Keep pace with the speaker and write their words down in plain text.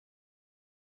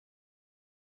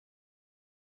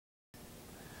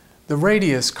The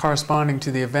radius corresponding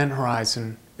to the event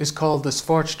horizon is called the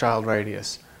Schwarzschild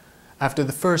radius, after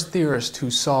the first theorist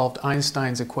who solved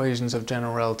Einstein's equations of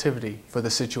general relativity for the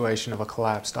situation of a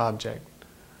collapsed object.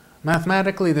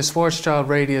 Mathematically, the Schwarzschild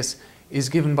radius is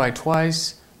given by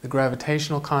twice the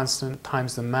gravitational constant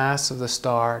times the mass of the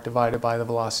star divided by the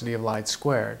velocity of light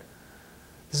squared.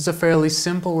 This is a fairly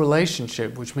simple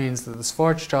relationship, which means that the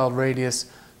Schwarzschild radius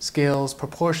scales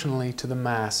proportionally to the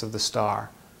mass of the star.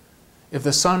 If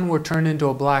the Sun were turned into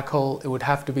a black hole, it would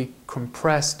have to be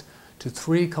compressed to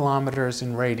 3 kilometers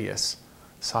in radius,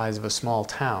 the size of a small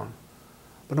town.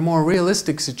 But a more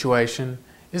realistic situation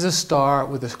is a star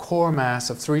with a core mass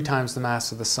of 3 times the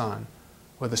mass of the Sun,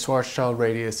 where the Schwarzschild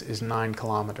radius is 9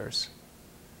 kilometers.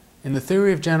 In the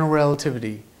theory of general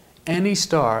relativity, any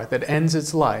star that ends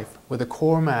its life with a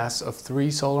core mass of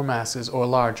 3 solar masses or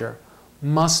larger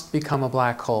must become a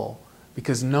black hole,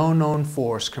 because no known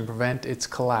force can prevent its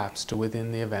collapse to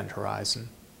within the event horizon.